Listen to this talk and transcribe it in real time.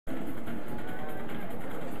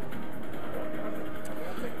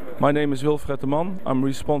My name is Wilfred de Man. I'm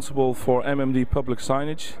responsible for MMD public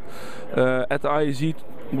signage. At the ISE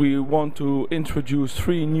we want to introduce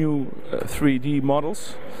 3 new 3D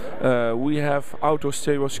models. We have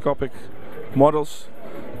auto-stereoscopic models,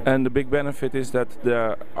 and the big benefit is that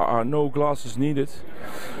there are no glasses needed.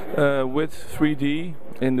 With 3D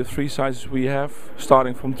in the 3 sizes we have,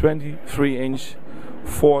 starting from 23 inch,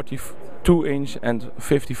 42 inch and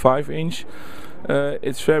 55 inch.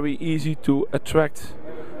 It's very easy to attract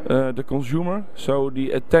the consumer, so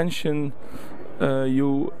the attention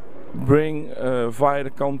you bring via the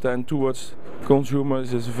content towards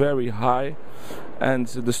consumers is very high, and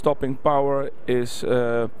the stopping power is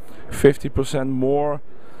 50% more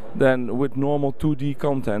than with normal 2D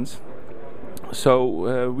content.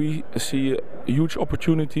 So we see huge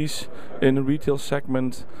opportunities in the retail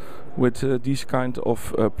segment with these kind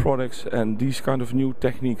of products and these kind of new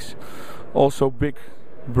techniques. Also big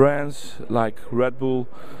brands like Red Bull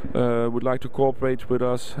would like to cooperate with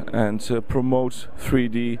us and promote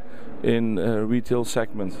 3D in retail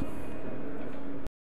segment.